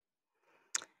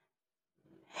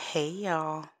Hey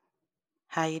y'all,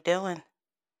 how you doing?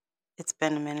 It's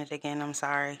been a minute again. I'm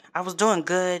sorry. I was doing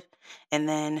good and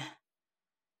then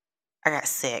I got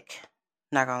sick.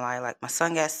 Not gonna lie, like my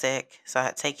son got sick, so I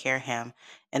had to take care of him.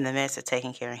 In the midst of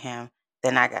taking care of him,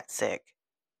 then I got sick.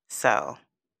 So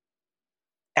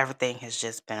everything has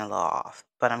just been a little off.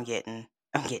 But I'm getting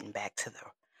back to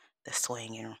the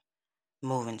swing and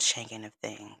moving, shaking of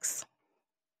things.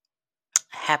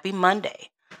 Happy Monday.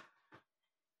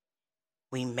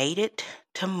 We made it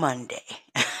to Monday.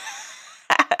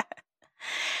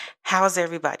 How's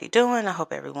everybody doing? I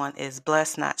hope everyone is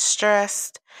blessed, not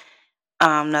stressed.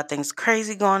 Nothing's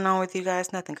crazy going on with you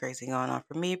guys. Nothing crazy going on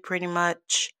for me, pretty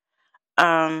much.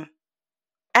 Um,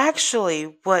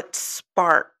 Actually, what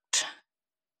sparked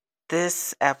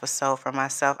this episode for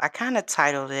myself, I kind of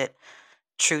titled it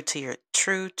 "True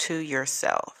to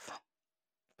Yourself,"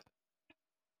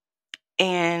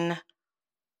 and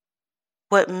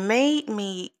what made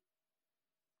me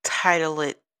title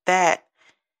it that.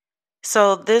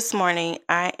 So this morning,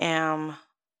 I am,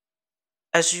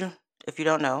 as you, if you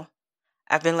don't know,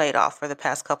 I've been laid off for the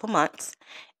past couple months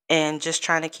and just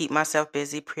trying to keep myself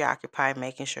busy, preoccupied,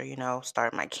 making sure,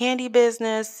 start my candy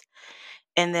business.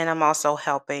 And then I'm also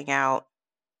helping out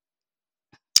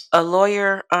a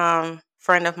lawyer,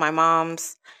 friend of my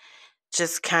mom's,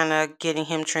 just kind of getting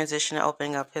him transitioned,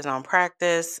 opening up his own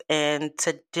practice. And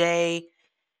today,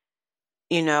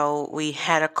 we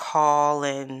had a call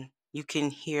and you can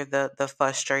hear the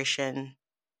frustration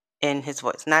in his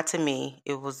voice. Not to me.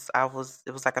 It was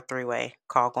like a three-way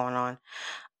call going on.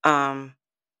 Um,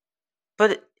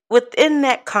 but within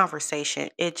that conversation,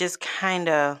 it just kind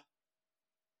of,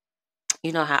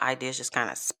 how ideas just kind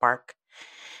of spark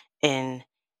in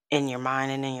in your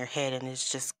mind and in your head, and you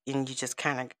just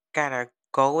kind of gotta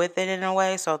go with it in a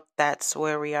way. So that's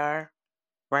where we are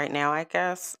right now, I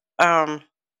guess.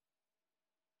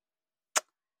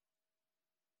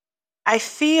 I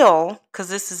feel because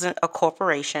this isn't a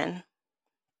corporation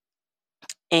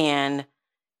and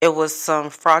it was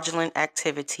some fraudulent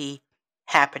activity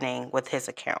happening with his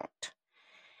account,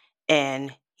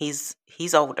 and he's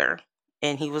older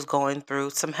and he was going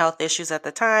through some health issues at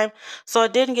the time, so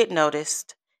it didn't get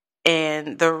noticed.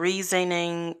 And the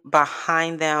reasoning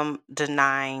behind them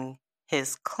denying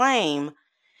his claim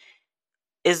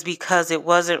is because it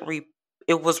was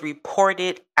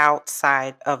reported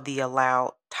outside of the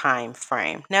allowed time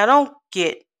frame. Now don't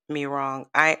get me wrong,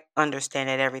 I understand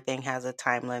that everything has a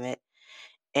time limit,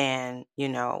 and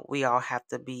we all have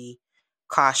to be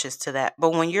cautious to that.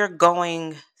 But when you're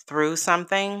going through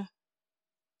something,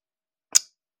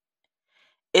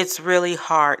 it's really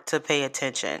hard to pay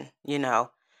attention,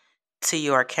 to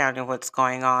your account and what's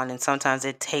going on. And sometimes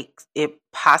it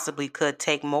possibly could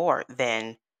take more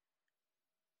than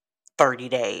 30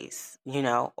 days,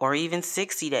 or even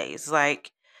 60 days.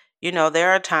 Like, there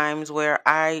are times where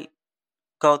I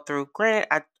go through,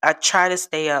 granted, I try to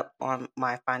stay up on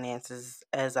my finances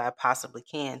as I possibly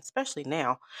can, especially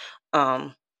now.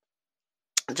 Um,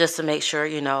 just to make sure,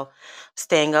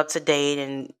 staying up to date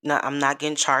and I'm not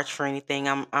getting charged for anything.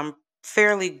 I'm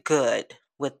fairly good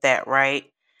with that,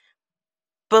 right?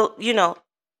 But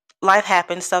life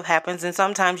happens, stuff happens, and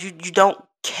sometimes you don't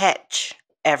catch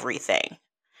everything.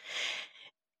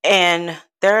 And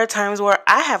there are times where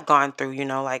I have gone through,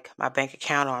 like my bank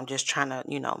account, or I'm just trying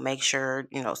to, make sure,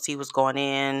 see what's going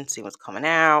in, see what's coming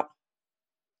out,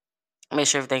 make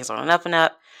sure everything's on and up and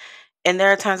up. And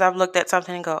there are times I've looked at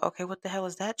something and go, okay, what the hell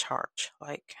is that charge?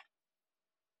 Like,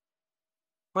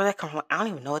 where that come from? I don't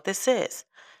even know what this is.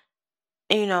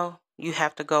 And, you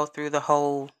have to go through the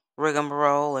whole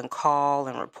rigmarole and call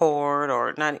and report,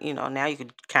 or not, now you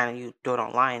could kind of you do it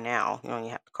online now. You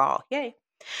have to call. Yay.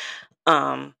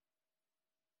 Um,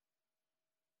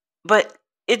 but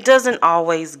it doesn't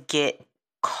always get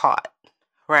caught,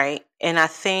 right? And I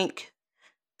think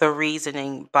the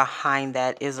reasoning behind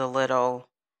that is a little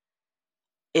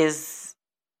is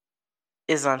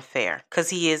is unfair because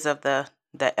he is of the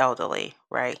elderly,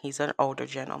 right? He's an older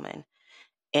gentleman,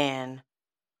 and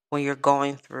when you're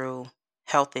going through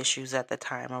health issues at the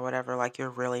time or whatever, like you're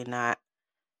really not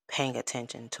paying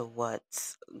attention to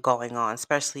what's going on,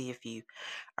 especially if you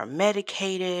are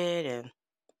medicated and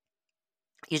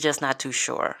you're just not too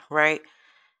sure, right?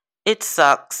 It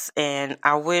sucks, and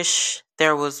I wish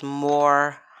there was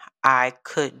more I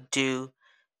could do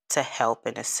to help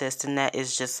and assist. And that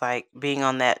is just like being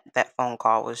on that phone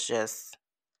call was just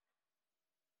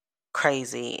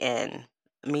crazy, and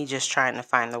me just trying to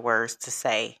find the words to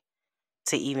say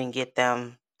to even get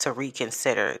them to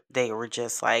reconsider. They were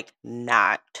just like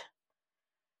not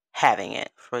having it,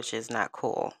 which is not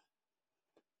cool.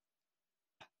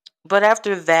 But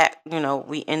after that,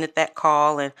 we ended that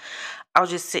call, and I was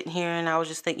just sitting here and I was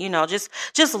just thinking,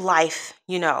 just life,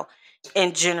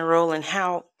 in general, and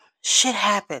how shit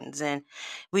happens, and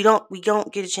we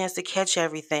don't get a chance to catch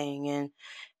everything, and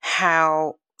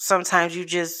how sometimes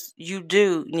you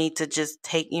do need to just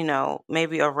take,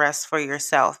 maybe a rest for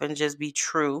yourself and just be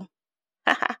true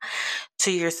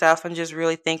to yourself and just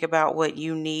really think about what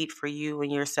you need for you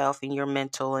and yourself and your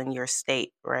mental and your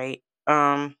state, right?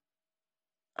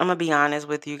 I'm gonna be honest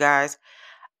with you guys.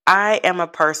 I am a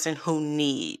person who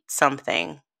needs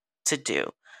something to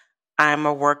do. I'm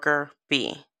a worker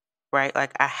bee, right?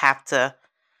 Like I have to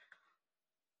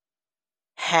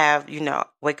have,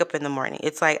 wake up in the morning.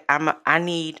 It's like I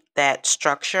need that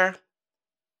structure.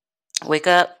 Wake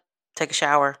up, take a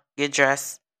shower, get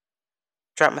dressed,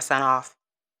 drop my son off.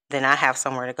 Then I have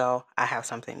somewhere to go. I have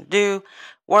something to do,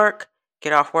 work,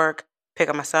 get off work, pick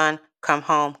up my son, come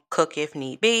home, cook if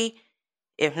need be.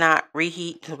 If not,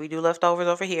 reheat, 'cause we do leftovers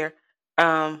over here.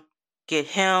 Um, get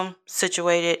him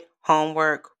situated,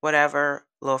 homework, whatever,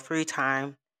 a little free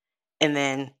time, and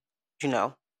then, you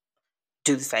know,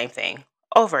 do the same thing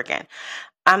over again.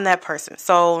 I'm that person.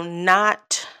 So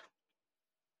not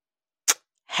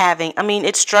having, I mean,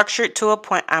 it's structured to a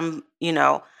point.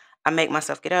 I make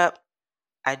myself get up.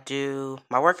 I do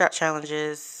my workout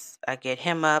challenges. I get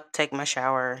him up, take my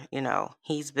shower.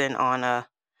 He's been on a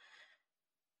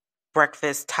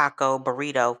breakfast taco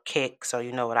burrito kick. So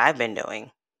you know what I've been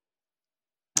doing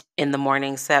in the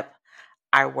morning, except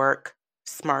I work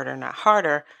smarter, not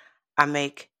harder. I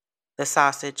make the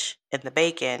sausage and the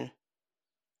bacon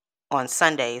on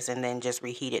Sundays and then just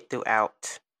reheat it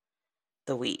throughout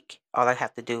the week. All I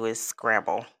have to do is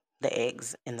scramble the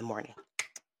eggs in the morning.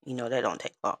 That don't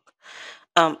take long.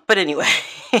 But anyway,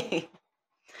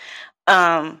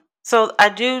 so I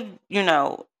do,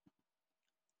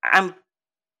 I'm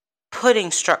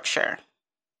putting structure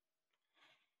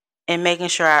and making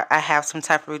sure I have some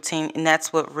type of routine. And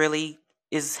that's what really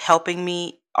is helping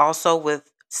me also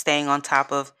with staying on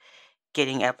top of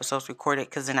getting episodes recorded,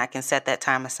 because then I can set that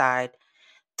time aside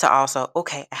to also,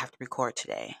 okay, I have to record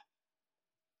today.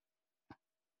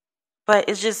 But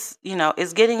it's just,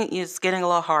 it's getting a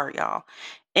little hard, y'all.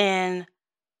 And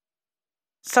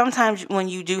sometimes when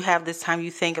you do have this time,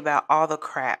 you think about all the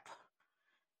crap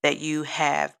that you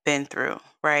have been through,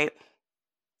 right?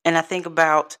 And I think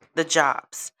about the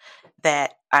jobs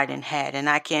that I didn't had, and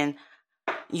I can,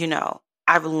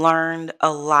 I've learned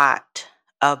a lot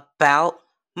about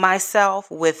myself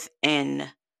within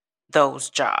those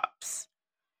jobs.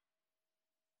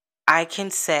 I can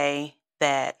say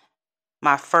that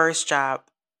my first job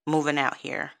moving out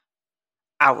here,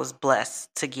 I was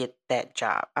blessed to get that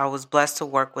job. I was blessed to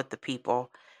work with the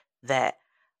people that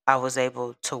I was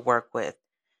able to work with.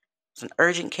 It's an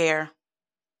urgent care,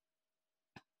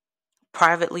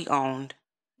 privately owned,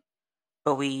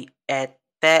 but we at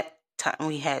that time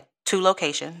we had two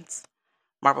locations,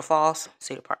 Marble Falls,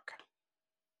 Cedar Park.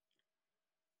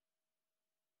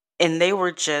 And they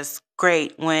were just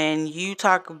great. When you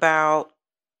talk about,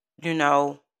 you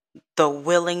know, the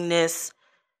willingness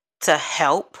to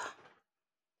help,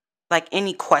 like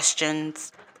any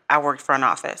questions, I worked front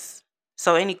office.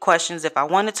 So any questions, if I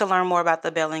wanted to learn more about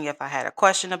the billing, if I had a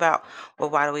question about, well,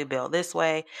 why do we bill this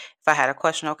way? If I had a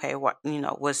question, okay, what,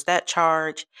 what's that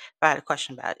charge? If I had a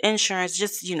question about insurance,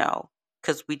 just,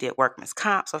 because we did workman's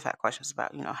comp. So if I had questions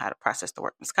about, how to process the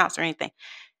workman's comps or anything,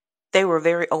 they were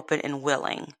very open and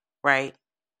willing, right,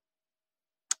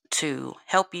 to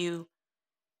help you,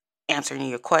 answer any of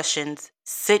your questions,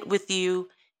 sit with you,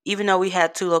 even though we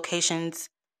had two locations.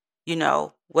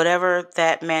 Whatever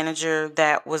that manager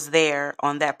that was there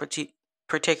on that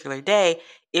particular day,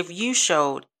 if you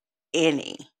showed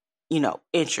any,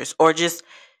 interest or just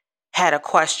had a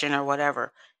question or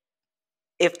whatever,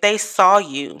 if they saw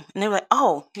you and they were like,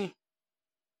 "Oh,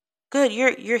 good,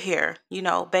 you're here,"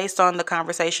 based on the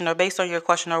conversation or based on your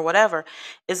question or whatever,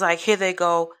 it's like here they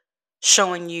go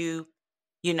showing you,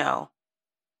 you know,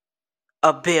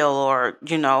 a bill or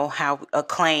how a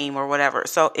claim or whatever.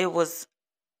 So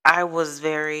I was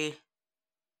very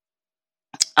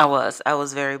I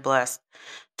was very blessed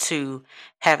to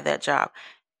have that job.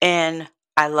 And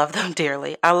I love them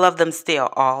dearly. I love them still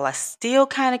all. I still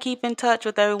kind of keep in touch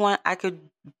with everyone. I could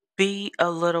be a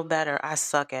little better. I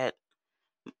suck at,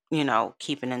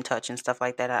 keeping in touch and stuff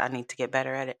like that. I need to get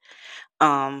better at it.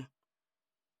 Um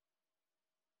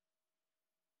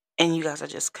and you guys are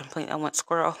just completely, I went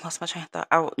squirrel, lost my train of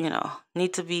thought.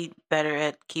 Need to be better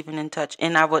at keeping in touch.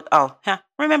 And I would, oh, yeah,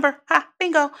 remember,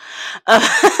 bingo. Uh,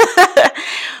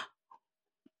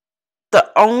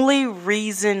 the only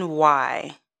reason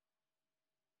why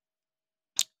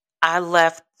I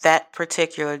left that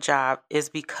particular job is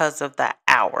because of the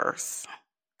hours,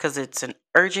 because it's an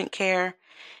urgent care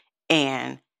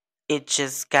and it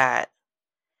just got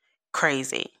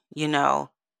crazy.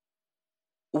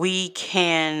 We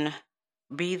can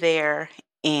be there,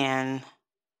 and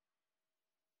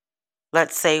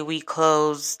let's say we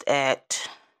closed at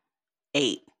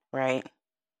 8, right?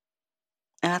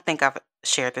 And I think I've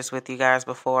shared this with you guys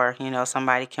before.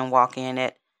 Somebody can walk in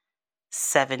at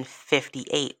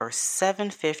 7:58 or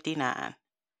 7:59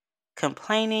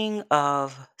 complaining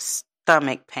of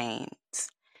stomach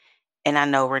pains. And I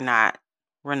know we're not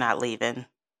leaving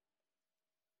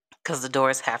because the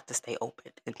doors have to stay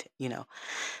open,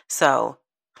 So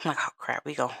I'm like, oh crap,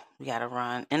 we gotta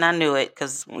run. And I knew it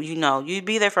because you'd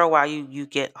be there for a while, you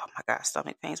get, oh my god,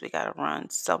 stomach pains, we gotta run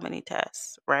so many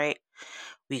tests, right?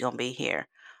 We gonna be here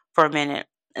for a minute.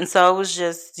 And so it was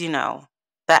just,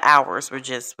 the hours were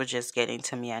just getting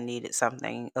to me. I needed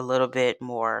something a little bit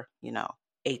more,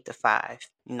 8 to 5,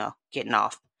 getting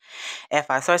off at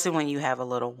 5, especially when you have a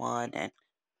little one, and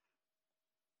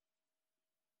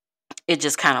it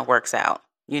just kind of works out,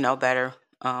 better.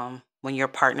 When your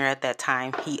partner at that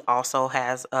time, he also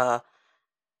has a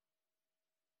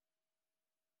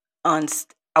I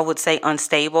would say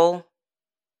unstable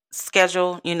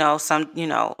schedule.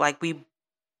 Like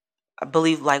I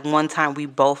believe like one time we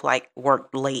both like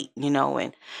worked late,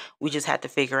 and we just had to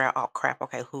figure out, oh crap,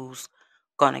 okay, who's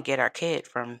gonna get our kid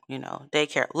from,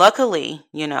 daycare. Luckily,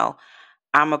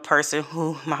 I'm a person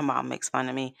who my mom makes fun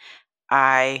of me.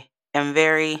 I am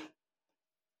very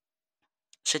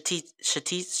strategic.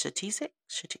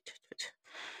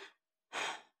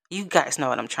 You guys know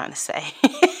what I'm trying to say.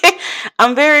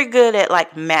 I'm very good at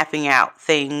like mapping out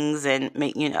things and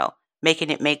making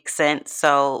it make sense.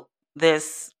 So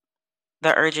this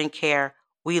the urgent care,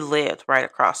 we lived right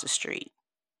across the street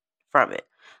from it.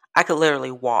 I could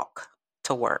literally walk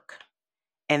to work.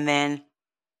 And then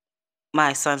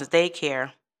my son's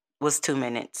daycare was 2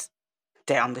 minutes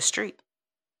down the street,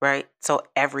 right? So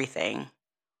everything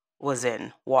was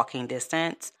in walking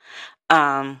distance.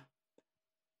 Um,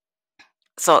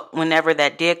 so whenever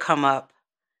that did come up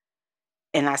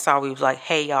and I saw, we was like,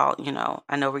 hey y'all,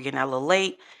 I know we're getting out a little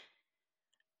late.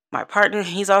 My partner,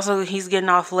 he's getting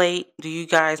off late. Do you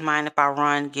guys mind if I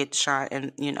run, get shot,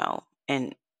 and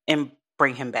and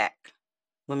bring him back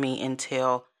with me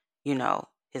until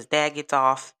his dad gets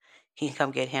off? He can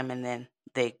come get him, and then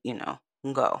they can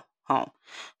go home.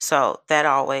 So that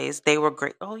always, they were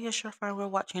great. Oh yeah, sure, fine, we'll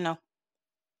watch. I'm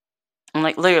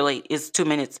like, literally, it's 2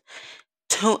 minutes.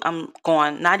 I'm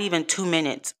going not even 2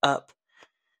 minutes up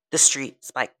the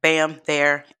streets, like bam,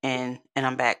 there, and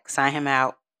I'm back. Sign him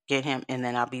out, get him, and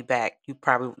then I'll be back. You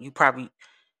probably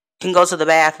can go to the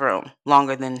bathroom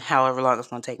longer than however long it's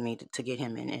gonna take me to get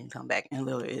him in and come back. And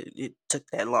literally, it took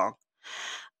that long.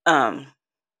 Um,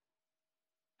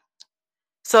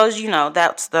 so as you know,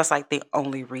 that's like the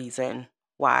only reason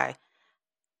why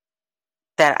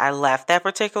that I left that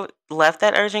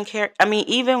urgent care. I mean,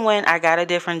 even when I got a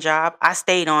different job, I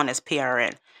stayed on as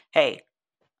PRN. Hey,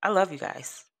 I love you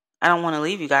guys. I don't want to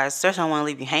leave you guys. Especially, I don't want to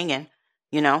leave you hanging.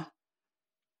 You know,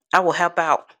 I will help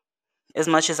out as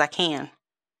much as I can.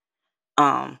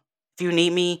 If you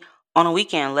need me on a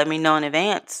weekend, let me know in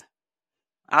advance.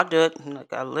 I'll do it.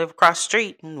 Like, I live across the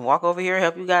street and walk over here,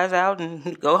 help you guys out,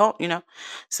 and go home.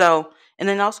 So, and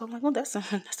then also, I'm like, oh, that's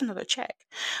another check.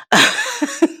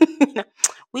 You know,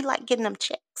 we like getting them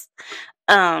checks.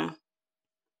 Um,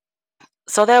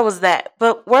 so that was that.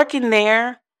 But working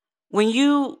there, when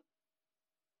you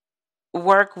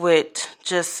work with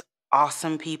just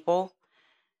awesome people,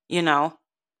 you know,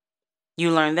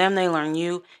 you learn them, they learn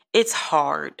you. It's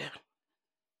hard,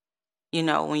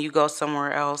 when you go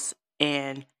somewhere else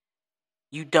and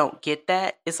you don't get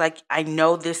that. It's like, I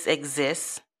know this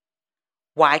exists.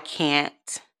 Why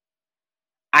can't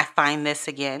I find this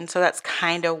again? So that's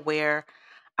kind of where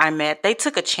I'm at. They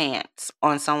took a chance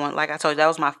on someone. Like I told you, that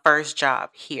was my first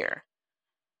job here.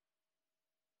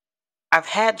 I've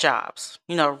had jobs,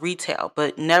 retail,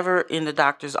 but never in the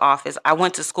doctor's office. I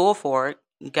went to school for it,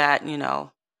 got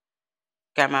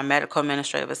my medical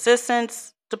administrative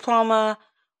assistance diploma,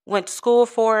 went to school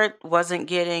for it, wasn't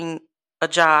getting a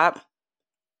job.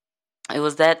 It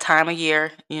was that time of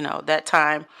year, that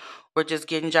time we're just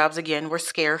getting jobs again. We're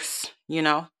scarce,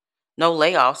 no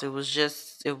layoffs. It was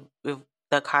just, the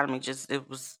economy it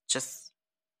was just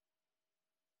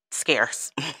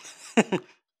scarce,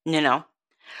 you know.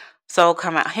 So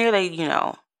come out here, they,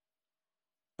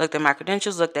 looked at my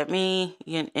credentials, looked at me,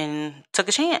 and took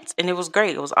a chance. And it was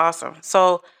great. It was awesome.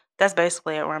 So that's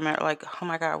basically where I'm at. Like, oh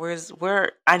my God,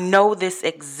 I know this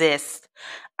exists.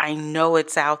 I know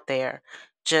it's out there.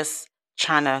 just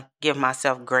trying to give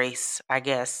myself grace, I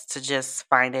guess, to just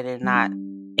find it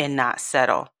and not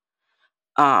settle.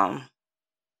 Um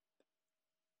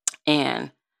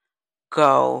and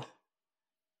go,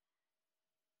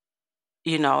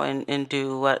 and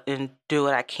do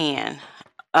what I can.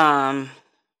 Um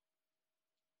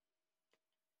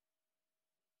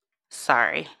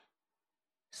sorry.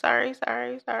 Sorry.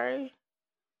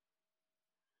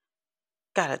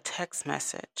 Got a text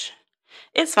message.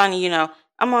 It's funny,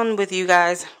 I'm on with you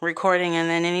guys recording, and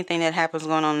then anything that happens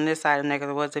going on this side of neck of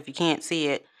the woods, if you can't see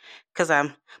it, because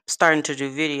I'm starting to do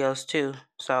videos too.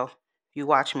 So if you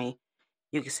watch me,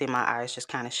 you can see my eyes just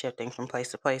kind of shifting from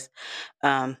place to place.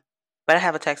 Um, but I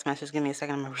have a text message. Give me a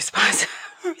second. I'm gonna respond.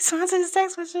 Respond to this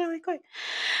text message really quick.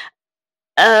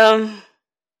 Um,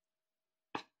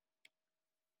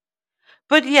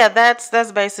 but yeah, that's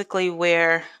basically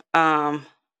um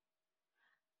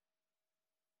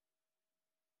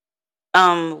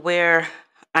where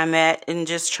I'm at, and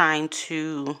just trying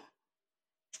to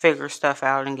figure stuff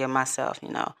out and give myself,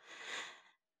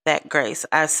 that grace.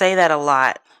 I say that a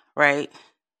lot, right?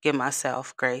 Give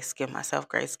myself grace, give myself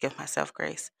grace, give myself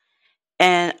grace.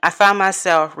 And I find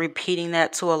myself repeating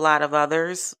that to a lot of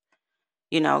others.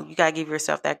 You got to give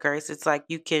yourself that grace. It's like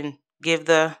you can give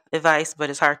the advice, but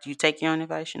it's hard to take your own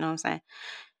advice. You know what I'm saying?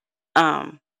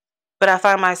 Um, but I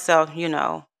find myself,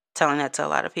 telling that to a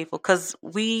lot of people because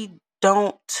we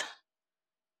don't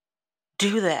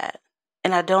do that.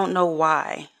 And I don't know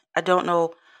why. I don't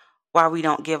know why we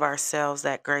don't give ourselves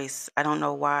that grace. I don't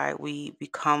know why we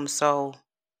become so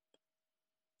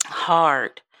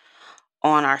hard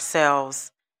on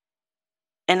ourselves.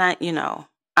 And I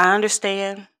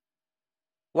understand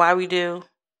why we do,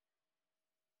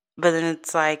 but then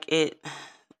it's like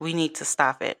we need to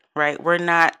stop it, right? We're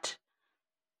not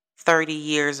 30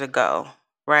 years ago,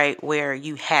 right, where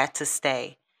you had to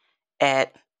stay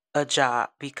at a job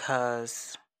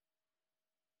because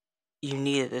you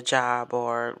needed a job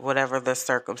or whatever the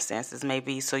circumstances may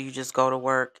be. So you just go to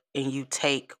work and you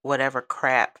take whatever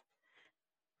crap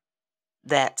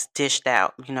that's dished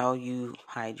out. You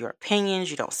hide your opinions,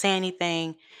 you don't say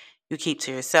anything, you keep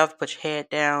to yourself, put your head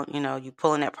down, you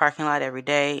pull in that parking lot every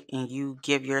day and you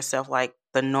give yourself like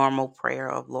the normal prayer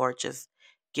of, Lord, just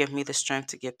give me the strength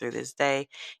to get through this day.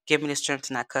 Give me the strength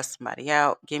to not cuss somebody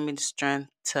out. Give me the strength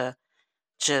to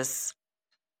just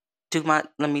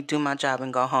let me do my job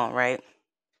and go home, right?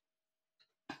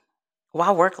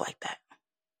 Why work like that?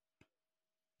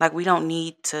 Like we don't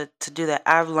need to do that.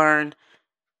 I've learned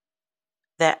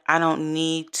that I don't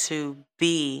need to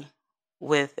be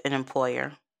with an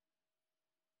employer,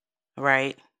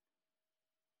 right?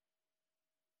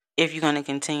 If you're going to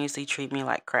continuously treat me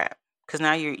like crap, because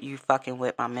now you fucking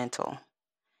with my mental.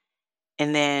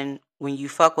 And then when you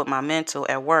fuck with my mental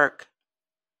at work,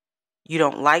 you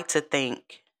don't like to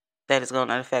think that it's going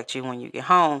to affect you when you get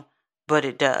home, but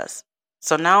it does.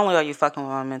 So not only are you fucking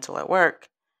with my mental at work,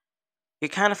 you're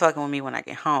kind of fucking with me when I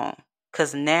get home.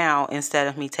 Because now, instead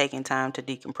of me taking time to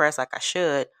decompress like I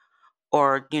should,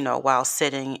 or, while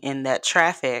sitting in that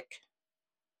traffic,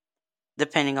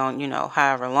 depending on,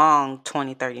 however long,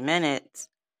 20, 30 minutes,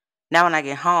 now when I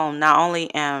get home, not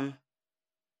only am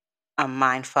I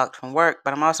mind fucked from work,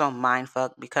 but I'm also mind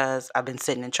fucked because I've been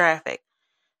sitting in traffic.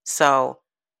 So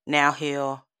now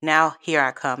here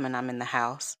I come and I'm in the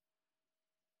house.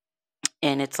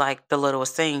 And it's like the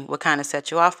littlest thing would kind of set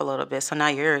you off a little bit. So now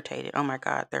you're irritated. Oh my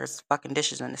God, there's fucking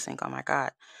dishes in the sink. Oh my God.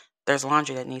 There's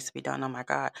laundry that needs to be done. Oh my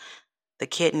God. The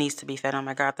kid needs to be fed. Oh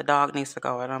my God. The dog needs to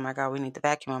go out. Oh my God. We need to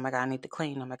vacuum. Oh my God. I need to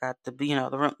clean. Oh my God. The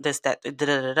room, this, that, da, da,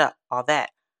 da, da, all that.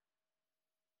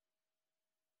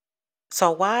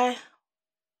 So why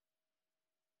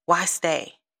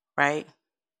stay? Right?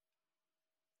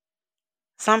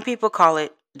 Some people call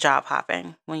it job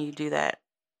hopping when you do that.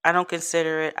 I don't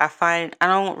consider it. I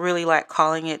don't really like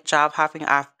calling it job hopping.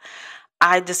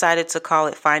 I decided to call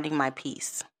it finding my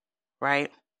peace,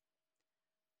 right?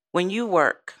 When you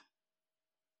work,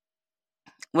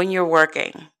 when you're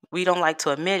working, we don't like to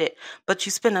admit it, but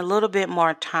you spend a little bit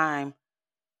more time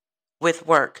with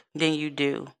work than you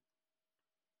do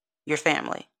your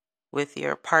family, with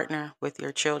your partner, with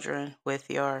your children, with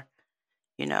your,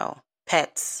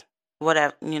 pets,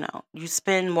 whatever, you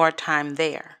spend more time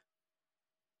there.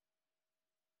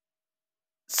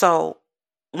 So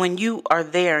when you are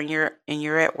there and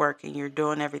you're at work and you're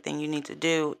doing everything you need to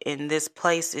do, and this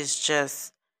place is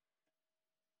just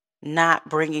not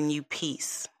bringing you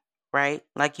peace, right?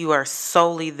 Like you are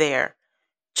solely there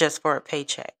just for a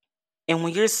paycheck. And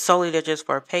when you're solely there just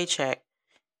for a paycheck,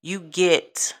 you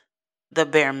get the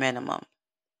bare minimum,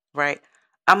 right?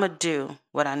 I'm going to do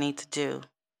what I need to do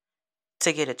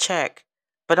to get a check,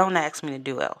 But don't ask me to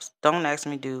do else. Don't ask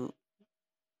me to do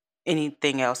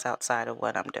anything else outside of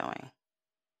what I'm doing.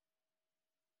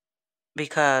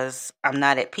 Because I'm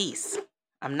not at peace.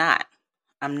 I'm not.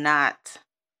 I'm not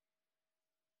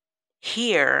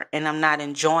here and I'm not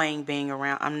enjoying being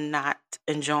around. I'm not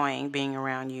enjoying being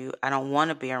around you. I don't want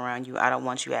to be around you. I don't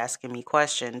want you asking me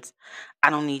questions. I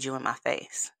don't need you in my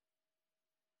face.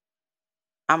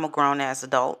 I'm a grown ass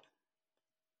adult.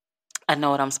 I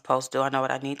know what I'm supposed to do. I know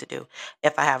what I need to do.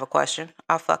 If I have a question,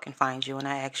 I'll fucking find you and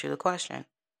I ask you the question.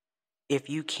 If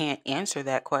you can't answer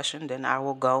that question, then I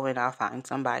will go and I'll find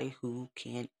somebody who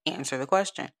can answer the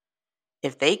question.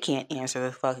 If they can't answer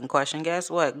the fucking question, guess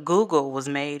what? Google was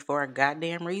made for a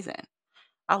goddamn reason.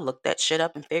 I'll look that shit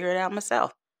up and figure it out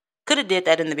myself. Could have did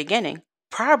that in the beginning.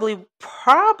 Probably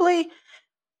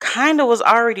kind of was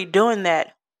already doing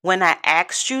that when I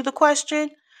asked you the question,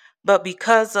 but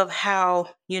because of how,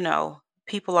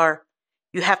 people are,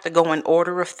 you have to go in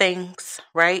order of things,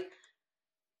 right?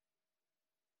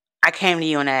 I came to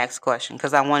you and I asked the question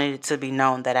because I wanted it to be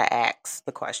known that I asked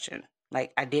the question.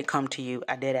 Like, I did come to you,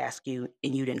 I did ask you,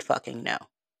 and you didn't fucking know,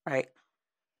 right?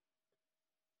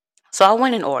 So I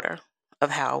went in order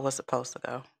of how it was supposed to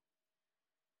go,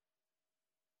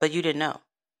 but you didn't know.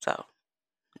 So,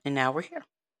 and now we're here.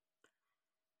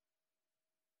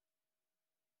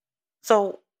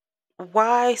 So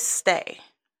why stay,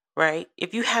 right?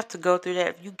 If you have to go through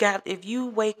that, if you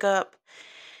wake up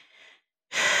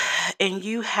and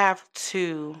you have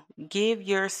to give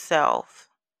yourself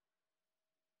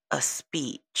a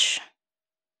speech,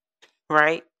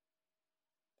 right?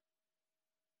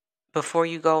 Before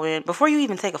you go in, before you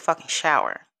even take a fucking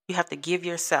shower, you have to give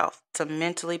yourself to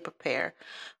mentally prepare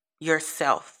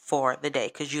yourself for the day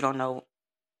because you don't know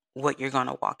what you're going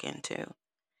to walk into.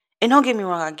 And don't get me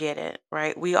wrong, I get it,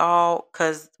 right? We all,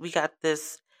 because we got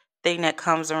this thing that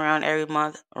comes around every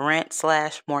month,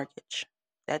 rent/mortgage.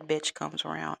 That bitch comes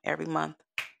around every month,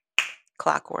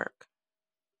 clockwork.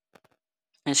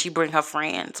 And she bring her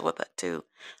friends with her too.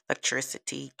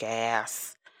 Electricity,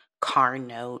 gas, car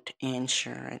note,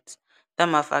 insurance.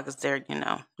 Them motherfuckers there,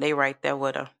 they right there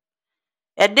with her.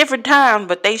 At different times,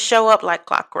 but they show up like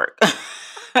clockwork.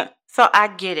 So I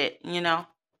get it,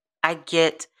 I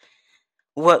get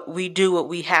what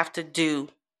we have to do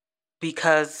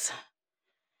because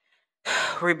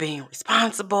we're being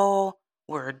responsible.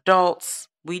 We're adults.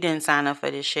 We didn't sign up for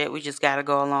this shit. We just got to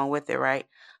go along with it, right?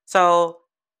 So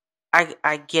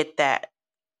I get that.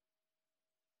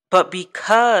 But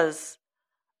because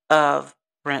of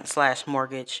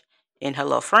rent/mortgage and her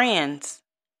little friends,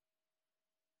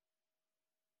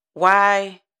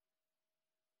 why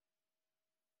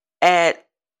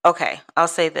okay, I'll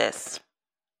say this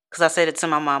because I said it to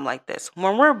my mom like this.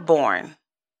 When we're born,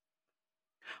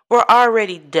 we're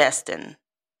already destined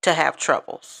to have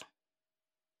troubles.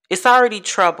 It's already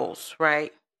troubles,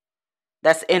 right?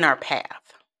 That's in our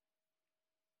path.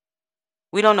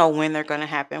 We don't know when they're going to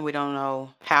happen. We don't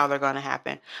know how they're going to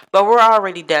happen. But we're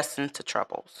already destined to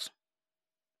troubles.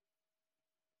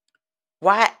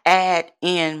 Why add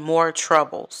in more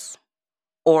troubles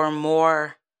or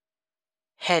more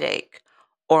headache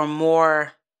or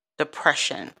more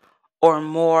depression or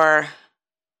more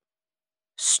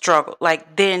struggle?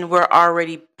 Like, then we're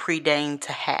already predestined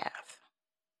to have.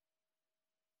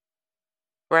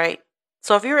 Right?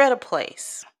 So if you're at a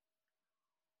place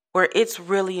where it's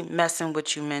really messing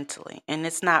with you mentally and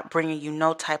it's not bringing you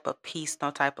no type of peace,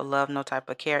 no type of love, no type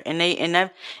of care. And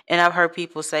I've heard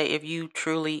people say if you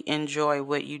truly enjoy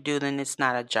what you do, then it's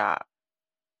not a job.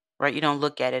 Right? You don't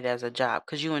look at it as a job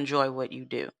because you enjoy what you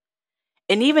do.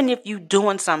 And even if you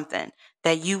doing something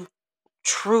that you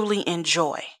truly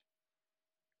enjoy,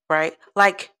 right?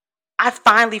 Like, I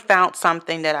finally found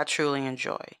something that I truly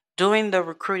enjoy. Doing the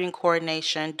recruiting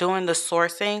coordination, doing the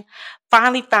sourcing,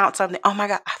 finally found something. Oh my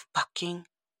God, I fucking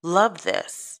love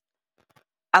this.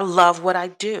 I love what I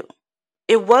do.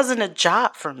 It wasn't a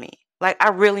job for me. Like, I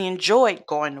really enjoyed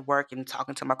going to work and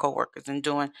talking to my coworkers and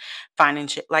finding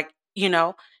shit. Like,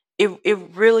 it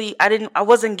really, I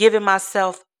wasn't giving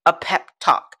myself a pep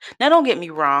talk. Now, don't get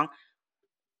me wrong.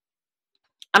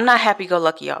 I'm not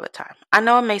happy-go-lucky all the time. I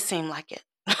know it may seem like it.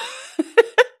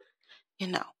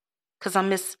 Because I'm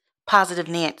Miss Positive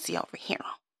Nancy over here.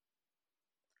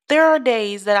 There are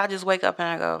days that I just wake up and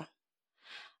I go,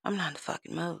 I'm not in the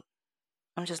fucking mood.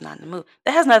 I'm just not in the mood.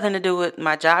 That has nothing to do with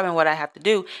my job and what I have to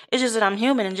do. It's just that I'm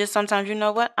human and just sometimes, you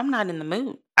know what? I'm not in the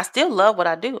mood. I still love what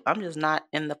I do. I'm just not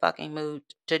in the fucking mood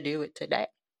to do it today.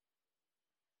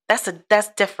 That's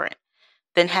different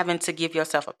than having to give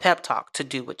yourself a pep talk to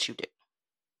do what you do.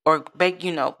 Or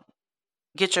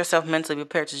get yourself mentally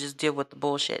prepared to just deal with the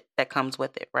bullshit that comes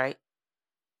with it, right?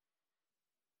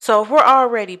 So if we're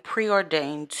already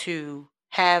preordained to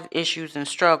have issues and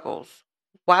struggles,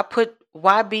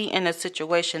 why be in a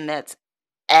situation that's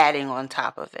adding on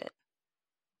top of it?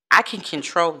 I can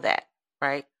control that,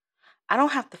 right? I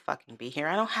don't have to fucking be here.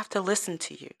 I don't have to listen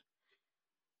to you.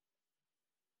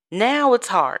 Now it's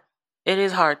hard. It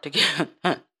is hard to get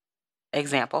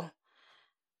example.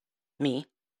 Me.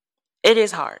 It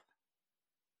is hard.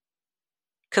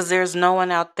 Because there's no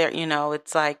one out there,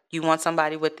 it's like you want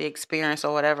somebody with the experience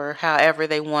or whatever, however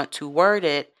they want to word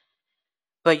it,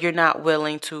 but you're not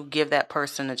willing to give that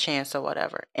person a chance or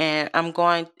whatever. And I'm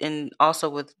going, and also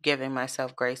with giving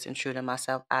myself grace and true to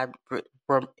myself,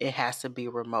 it has to be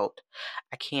remote.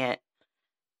 I can't,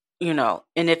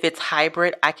 and if it's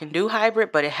hybrid, I can do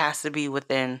hybrid, but it has to be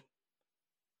within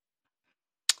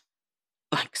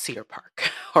like Cedar Park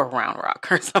or Round Rock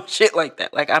or some shit like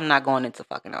that. Like I'm not going into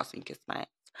fucking Austin Kiss my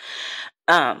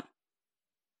ass.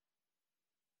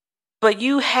 But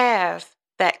you have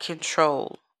that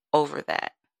control over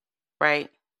that, right?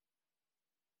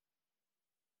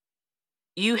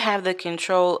 You have the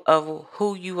control of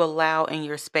who you allow in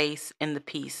your space and the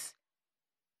peace.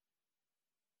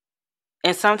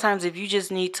 And sometimes if you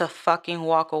just need to fucking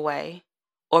walk away,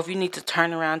 or if you need to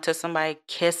turn around to somebody,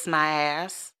 kiss my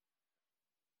ass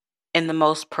in the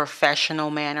most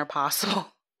professional manner possible,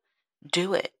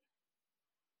 do it.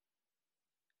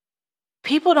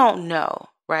 People don't know,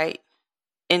 right?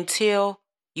 Until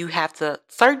you have to,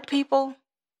 certain people,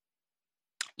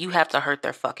 you have to hurt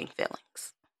their fucking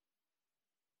feelings.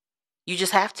 You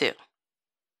just have to.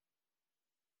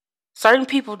 Certain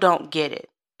people don't get it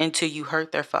until you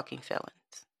hurt their fucking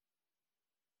feelings.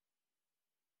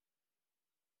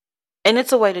 And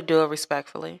it's a way to do it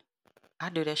respectfully. I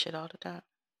do that shit all the time.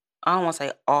 I don't want to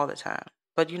say all the time,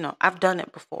 but I've done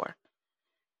it before.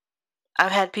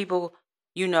 I've had people,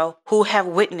 who have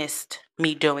witnessed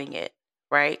me doing it,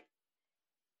 right?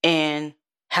 And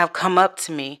have come up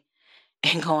to me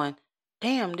and going,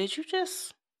 damn, did you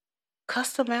just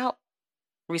cuss them out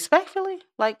respectfully?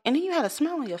 Like, and then you had a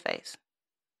smile on your face.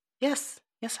 Yes,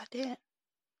 I did.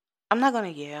 I'm not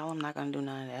going to yell. I'm not going to do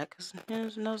none of that because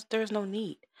there's no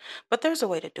need. But there's a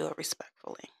way to do it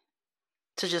respectfully.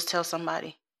 To just tell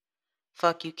somebody,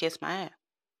 fuck you, kiss my ass.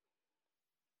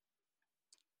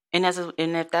 And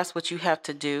if that's what you have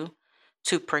to do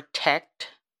to protect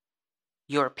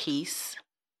your peace,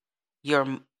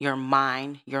 your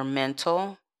mind, your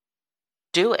mental,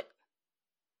 do it.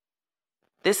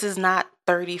 This is not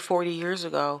 30, 40 years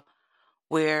ago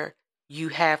where you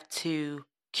have to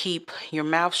keep your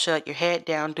mouth shut, your head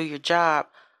down, do your job,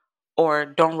 or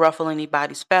don't ruffle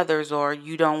anybody's feathers, or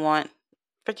you don't want,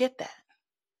 forget that.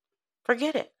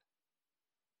 Forget it.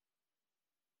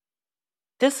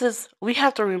 We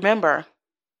have to remember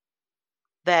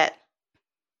that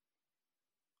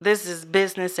this is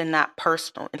business and not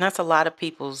personal. And that's a lot of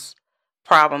people's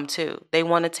problem too. They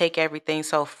want to take everything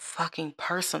so fucking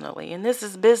personally. And this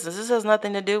is business. This has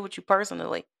nothing to do with you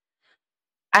personally.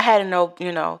 I had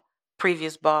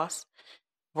previous boss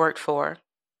worked for.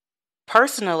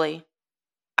 Personally,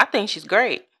 I think she's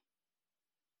great.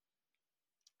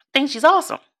 I think she's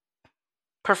awesome.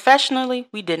 Professionally,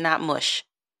 we did not mush.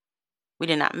 We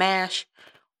did not mash.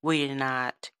 We did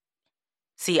not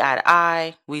see eye to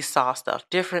eye. We saw stuff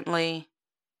differently.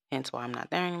 Hence why I'm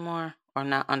not there anymore or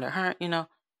not under her,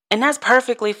 And that's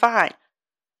perfectly fine.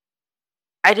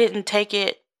 I didn't take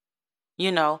it,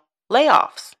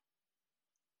 layoffs.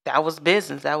 That was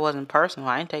business. That wasn't personal.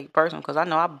 I didn't take it personal because I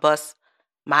know I bust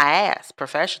my ass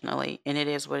professionally, and it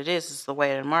is what it is. It's the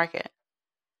way of the market.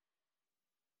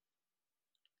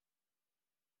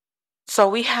 So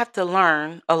we have to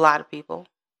learn, a lot of people,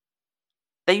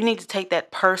 that you need to take that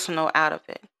personal out of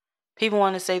it. People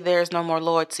want to say there's no more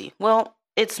loyalty. Well,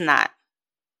 it's not.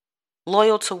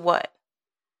 Loyal to what?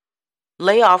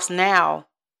 Layoffs now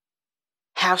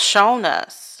have shown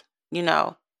us,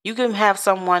 you can have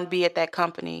someone be at that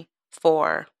company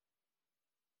for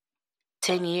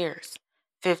 10 years,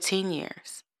 15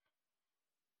 years,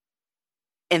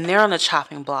 and they're on a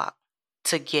chopping block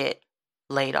to get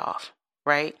laid off,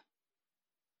 right?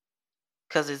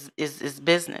 Because it's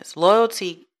business.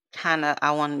 Loyalty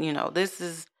this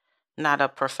is not a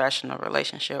professional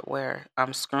relationship where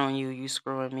I'm screwing you, you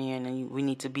screwing me, and then we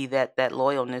need to be that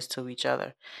loyalness to each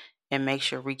other and make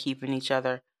sure we're keeping each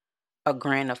other a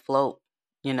grain afloat,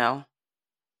 I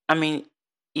mean,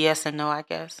 yes and no, I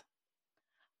guess.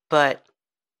 But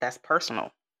that's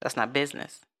personal. That's not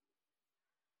business.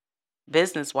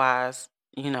 Business wise,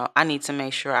 I need to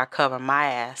make sure I cover my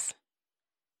ass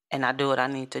and I do what I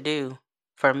need to do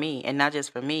for me, and not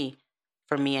just for me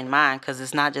and mine, because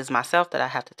it's not just myself that I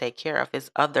have to take care of, it's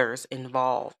others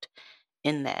involved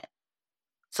in that.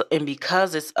 So, and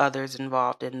because it's others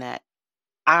involved in that,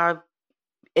 I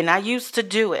I used to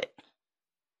do it.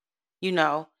 You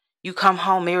know, you come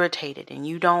home irritated and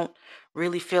you don't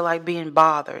really feel like being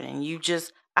bothered, and you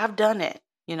just I've done it.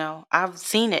 I've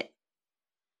seen it.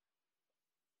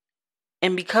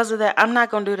 And because of that, I'm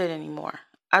not going to do that anymore.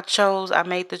 I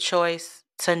made the choice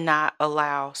to not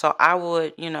allow. So I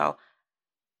would,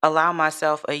 allow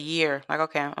myself a year. Like,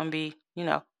 okay, I'm going to be,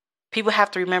 people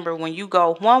have to remember when you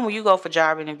go for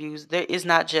job interviews, there is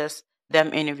not just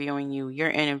them interviewing you, you're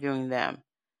interviewing them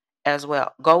as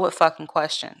well. Go with fucking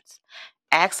questions.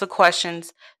 Ask the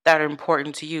questions that are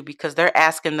important to you, because they're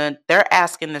asking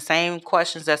the same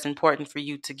questions that's important for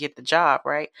you to get the job,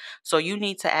 right? So you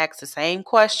need to ask the same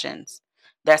questions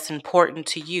that's important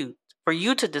to you for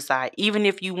you to decide, even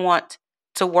if you want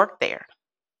to work there.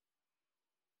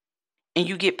 And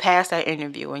you get past that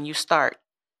interview and you start.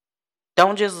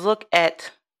 Don't just look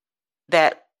at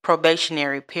that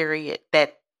probationary period,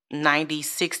 that 90,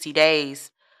 60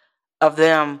 days of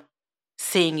them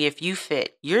seeing if you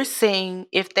fit. You're seeing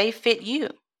if they fit you.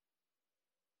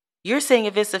 You're seeing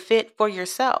if it's a fit for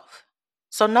yourself.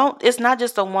 So no, it's not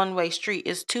just a one-way street.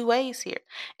 It's two ways here.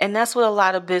 And that's what a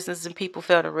lot of business and people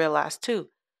fail to realize too.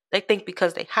 They think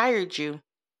because they hired you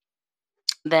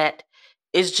that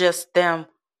it's just them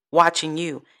watching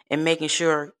you and making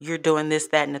sure you're doing this,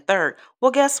 that, and the third.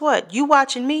 Well, guess what? You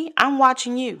watching me, I'm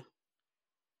watching you.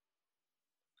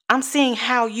 I'm seeing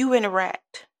how you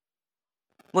interact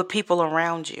with people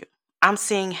around you. I'm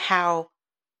seeing how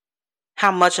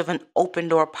much of an open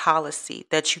door policy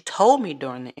that you told me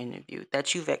during the interview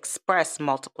that you've expressed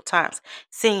multiple times,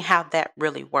 seeing how that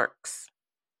really works.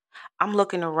 I'm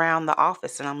looking around the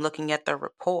office and I'm looking at the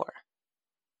rapport.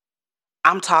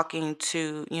 I'm talking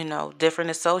to,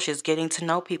 different associates, getting to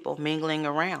know people, mingling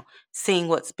around, seeing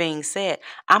what's being said.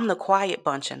 I'm the quiet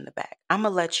bunch in the back. I'm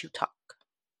going to let you talk.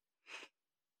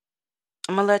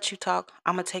 I'm going to let you talk.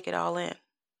 I'm going to take it all in.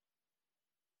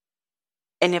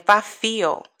 And if I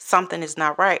feel something is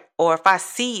not right, or if I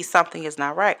see something is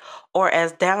not right, or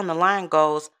as down the line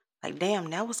goes, like, damn,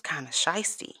 that was kind of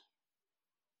shisty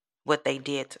what they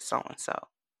did to so and so.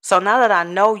 So now that I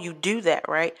know you do that,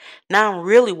 right? Now I'm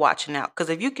really watching out. Because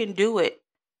if you can do it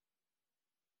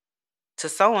to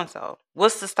so and so,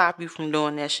 what's to stop you from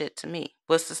doing that shit to me?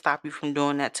 What's to stop you from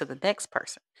doing that to the next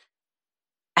person?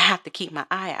 I have to keep my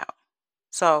eye out.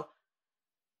 So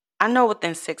I know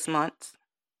within 6 months.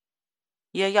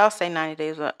 Yeah, y'all say 90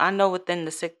 days, but I know within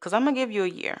the six, because I'm going to give you a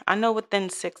year. I know within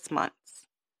 6 months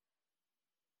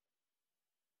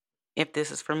if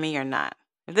this is for me or not.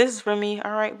 If this is for me,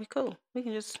 all right, we cool. We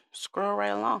can just scroll right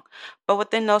along. But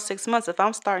within those 6 months, if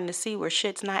I'm starting to see where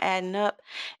shit's not adding up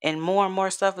and more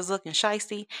stuff is looking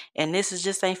shicey, and this is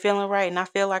just ain't feeling right, and I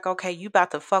feel like, okay, you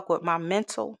about to fuck with my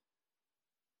mental,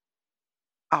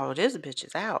 oh, this bitch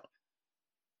is out.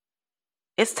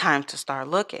 It's time to start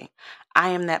looking. I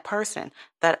am that person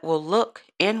that will look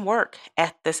and work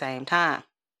at the same time.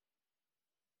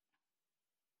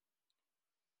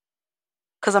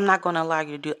 Because I'm not going to allow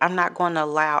you to I'm not going to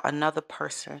allow another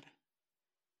person,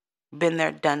 been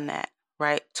there, done that,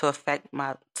 right, to affect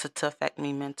to affect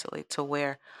me mentally, to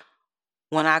where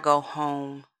when I go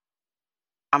home,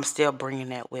 I'm still bringing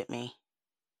that with me.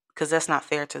 Because that's not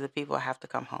fair to the people I have to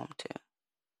come home to.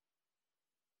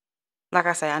 Like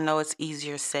I say, I know it's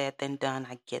easier said than done.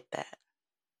 I get that.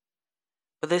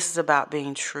 But this is about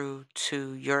being true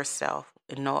to yourself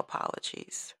and no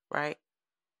apologies, right?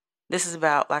 This is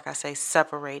about, like I say,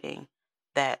 separating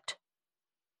that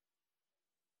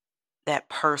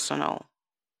personal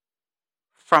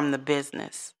from the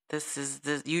business.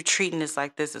 You treating this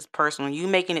like this is personal. You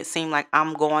making it seem like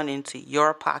I'm going into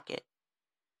your pocket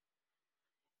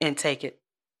and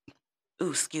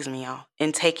excuse me, y'all,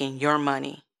 and taking your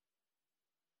money.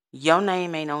 Your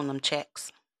name ain't on them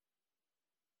checks.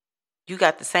 You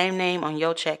got the same name on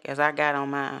your check as I got on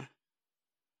mine.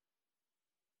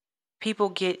 People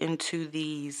get into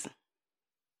these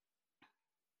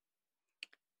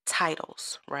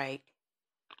titles, right?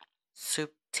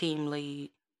 Team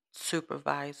lead,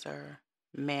 supervisor,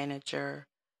 manager,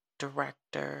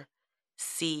 director,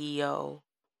 CEO,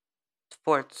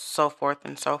 for so forth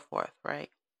and so forth, right?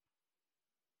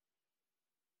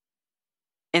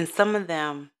 And some of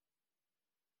them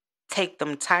take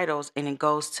them titles and it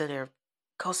goes to their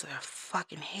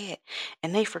fucking head.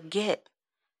 And they forget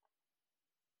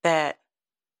that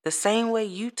the same way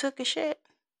you took a shit,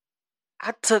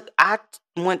 I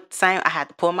went same. I had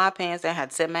to pull my pants down, I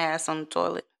had to set my ass on the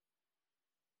toilet.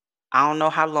 I don't know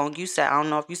how long you sat. I don't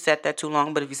know if you sat that too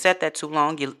long, but if you sat that too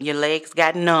long, your legs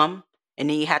got numb, and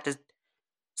then you had to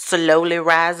slowly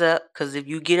rise up, because if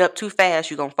you get up too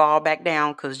fast, you're gonna fall back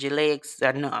down because your legs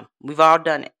are numb. We've all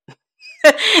done it.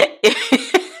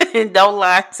 Don't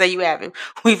lie, say you haven't.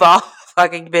 We've all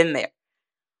fucking been there.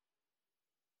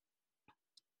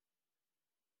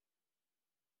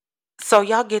 So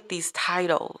y'all get these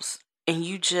titles and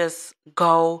you just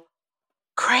go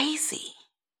crazy.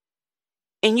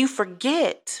 And you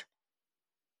forget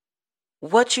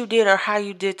what you did or how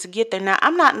you did to get there. Now,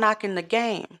 I'm not knocking the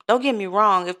game. Don't get me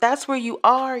wrong. If that's where you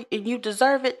are and you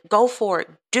deserve it, go for it.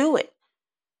 Do it.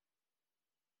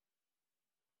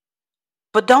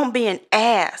 But don't be an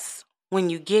ass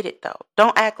when you get it, though.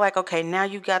 Don't act like, okay, now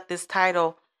you got this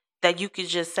title that you could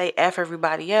just say F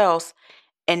everybody else,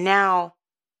 and now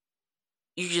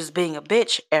you just being a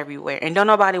bitch everywhere. And don't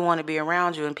nobody want to be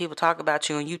around you, and people talk about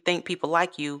you, and you think people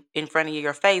like you in front of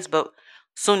your face, but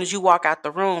soon as you walk out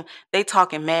the room, they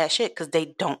talking mad shit because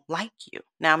they don't like you.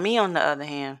 Now, me, on the other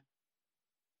hand,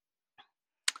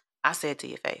 I say it to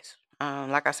your face.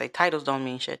 Like I say, titles don't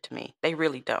mean shit to me. They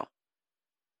really don't.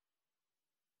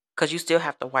 Because you still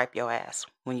have to wipe your ass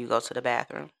when you go to the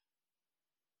bathroom.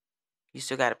 You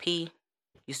still got to pee.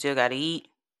 You still got to eat.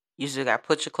 You still got to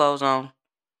put your clothes on.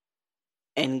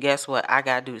 And guess what? I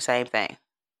got to do the same thing.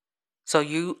 So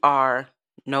you are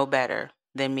no better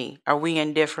than me. Are we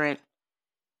in different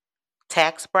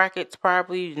tax brackets,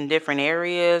 probably in different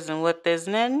areas and what this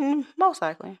and then? Most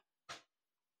likely.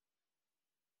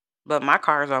 But my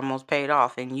car is almost paid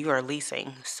off and you are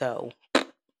leasing. So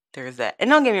there's that. And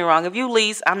don't get me wrong, if you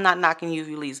lease, I'm not knocking you if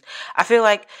you lease. I feel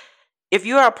like if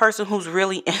you're a person who's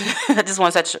really, I just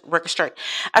want to set the record straight.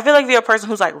 I feel like if you're a person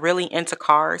who's like really into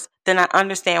cars, then I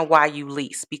understand why you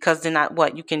lease. Because then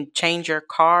you can change your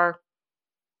car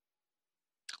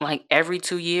like every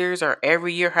 2 years or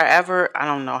every year, however. I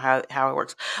don't know how it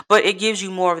works. But it gives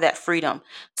you more of that freedom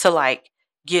to like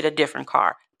get a different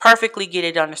car. Perfectly get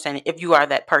it, understanding if you are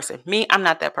that person. Me, I'm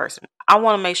not that person. I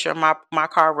want to make sure my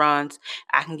car runs.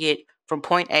 I can get from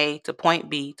point A to point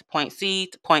B to point C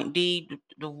to point D,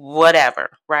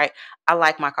 whatever, right? I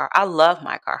like my car. I love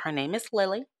my car. Her name is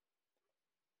Lily,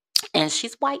 and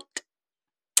she's white.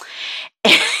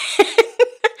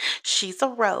 She's a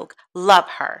rogue. Love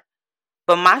her.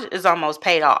 But mine is almost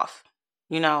paid off,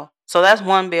 you know? So that's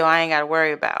one bill I ain't got to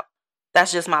worry about.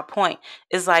 That's just my point.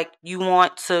 It's like you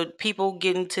want to, people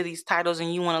get into these titles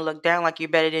and you want to look down like you're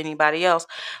better than anybody else,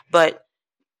 but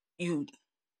you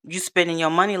you spending your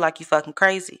money like you fucking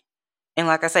crazy. And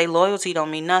like I say, loyalty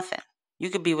don't mean nothing. You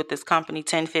could be with this company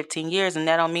 10, 15 years, and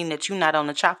that don't mean that you're not on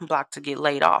the chopping block to get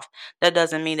laid off. That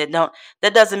doesn't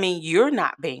mean you're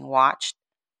not being watched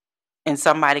and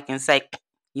somebody can say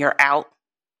you're out.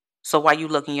 So while you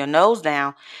looking your nose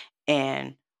down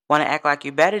and want to act like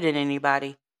you're better than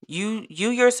anybody, you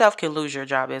yourself can lose your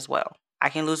job as well. I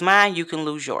can lose mine, you can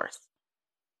lose yours.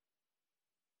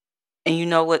 And you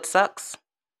know what sucks?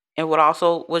 And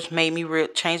which made me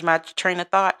change my train of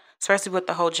thought, especially with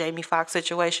the whole Jamie Foxx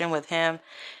situation with him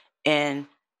and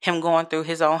him going through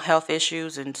his own health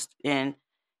issues and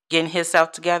getting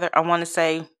himself together. I want to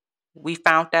say we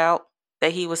found out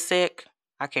that he was sick.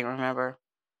 I can't remember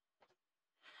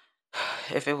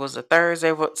if it was a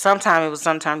Thursday, sometime it was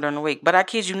sometime during the week. But I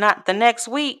kid you not, the next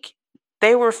week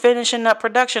they were finishing up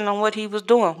production on what he was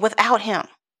doing without him.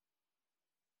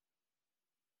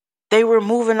 They were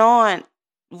moving on,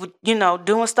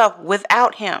 doing stuff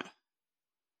without him.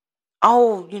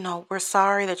 Oh, we're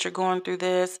sorry that you're going through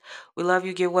this. We love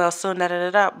you. Get well soon. Da da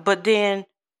da da. But then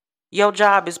your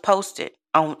job is posted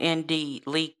on Indeed,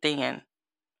 LinkedIn,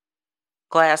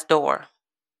 Glassdoor,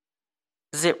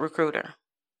 ZipRecruiter,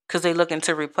 because they're looking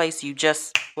to replace you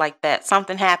just like that.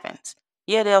 Something happens.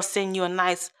 Yeah, they'll send your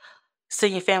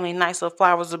family nice little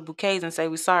flowers or bouquets and say,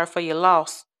 we're sorry for your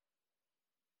loss.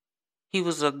 They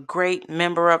were a great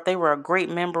member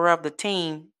of the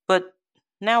team. But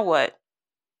now what?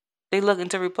 They looking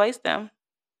to replace them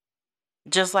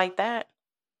just like that.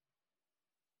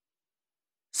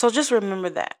 So just remember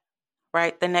that,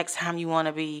 right? The next time you want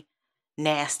to be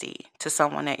nasty to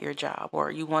someone at your job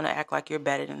or you want to act like you're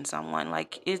better than someone,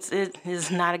 like it is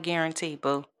not a guarantee,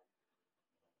 boo.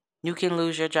 You can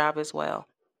lose your job as well.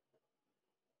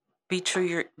 Be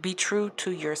true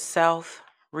to yourself.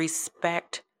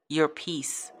 Respect your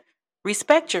peace.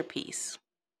 Respect your peace.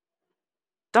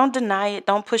 Don't deny it.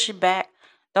 Don't push it back.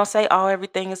 Don't say, oh,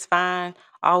 everything is fine.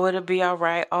 Oh, it'll be all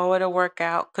right. Oh, it'll work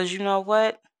out. Because you know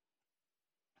what?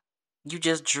 You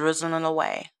just drizzling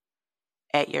away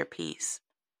at your peace.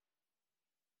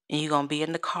 And you're going to be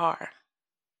in the car.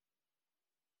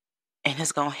 And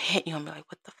it's going to hit you and be like,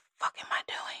 what the fuck am I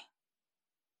doing?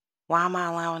 Why am I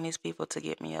allowing these people to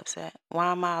get me upset?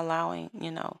 Why am I allowing,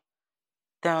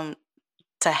 them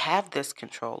to have this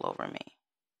control over me.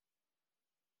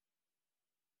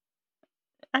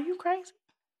 Are you crazy?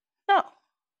 No.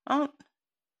 Don't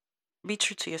be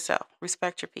true to yourself.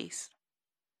 Respect your peace.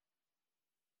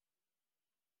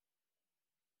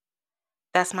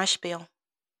 That's my spiel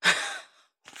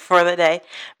for the day.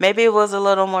 Maybe it was a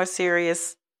little more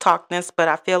serious talkness, but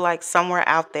I feel like somewhere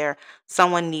out there,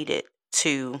 someone needs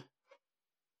to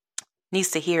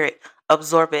hear it,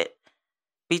 absorb it.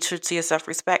 Be true to yourself.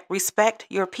 Respect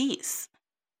your peace.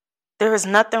 There is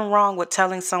nothing wrong with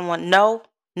telling someone no.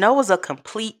 No is a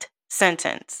complete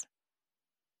sentence.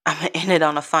 I'm gonna end it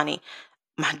on a funny.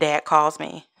 My dad calls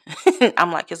me.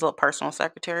 I'm like his little personal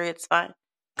secretary. It's fine.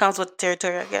 Comes with the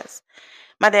territory, I guess.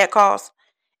 My dad calls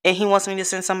and he wants me to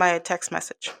send somebody a text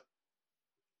message.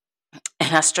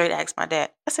 And I straight asked my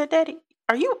dad, I said, Daddy,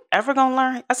 are you ever going to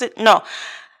learn? I said, no.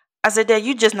 I said, Dad,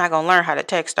 you just not going to learn how to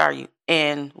text, are you?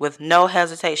 And with no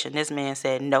hesitation, this man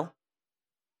said, no.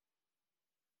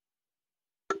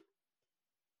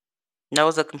 No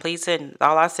is a complete sentence.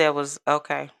 All I said was,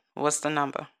 okay, what's the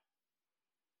number?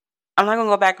 I'm not going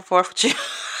to go back and forth with you.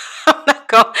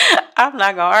 I'm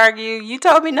not going to argue. You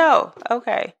told me no.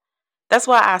 Okay. That's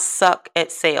why I suck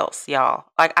at sales, y'all.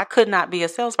 Like, I could not be a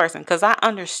salesperson because I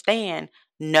understand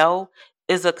no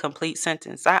is a complete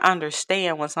sentence. I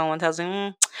understand when someone tells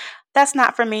me, that's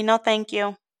not for me. No, thank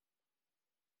you.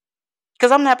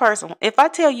 Because I'm that person. If I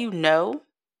tell you no,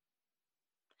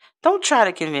 don't try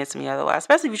to convince me otherwise,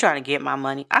 especially if you're trying to get my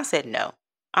money. I said no.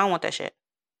 I don't want that shit.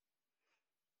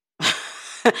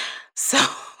 So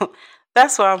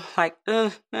that's why I'm like,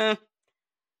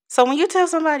 So when you tell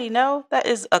somebody no, that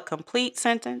is a complete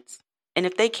sentence. And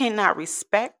if they cannot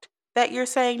respect that you're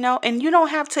saying no, and you don't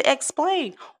have to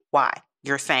explain why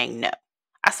you're saying no.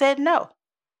 I said no.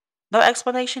 No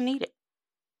explanation needed.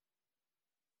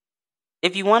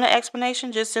 If you want an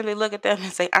explanation, just simply look at them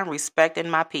and say, I'm respecting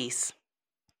my peace.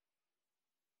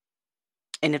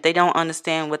 And if they don't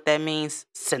understand what that means,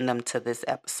 send them to this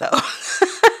episode.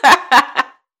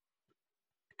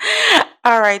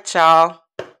 All right, y'all.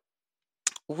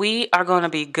 We are going to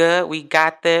be good. We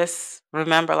got this.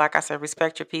 Remember, like I said,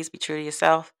 respect your peace. Be true to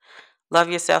yourself. Love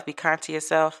yourself. Be kind to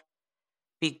yourself.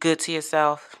 Be good to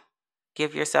yourself.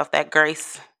 Give yourself that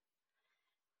grace.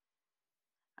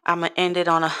 I'm going to end it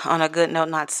on a good note,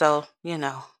 not so,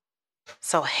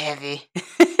 so heavy.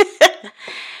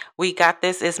 We got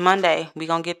this. It's Monday. We're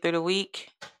going to get through the week.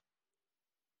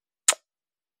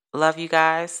 Love you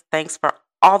guys. Thanks for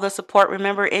all the support.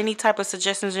 Remember, any type of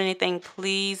suggestions or anything,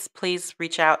 please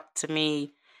reach out to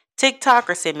me, TikTok,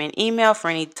 or send me an email for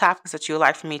any topics that you would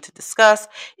like for me to discuss.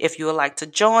 If you would like to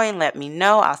join, let me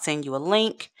know. I'll send you a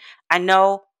link. I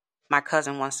know my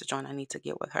cousin wants to join. I need to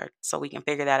get with her so we can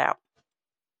figure that out.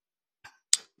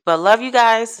 But love you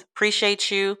guys. Appreciate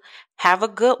you. Have a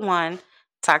good one.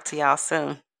 Talk to y'all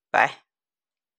soon. Bye.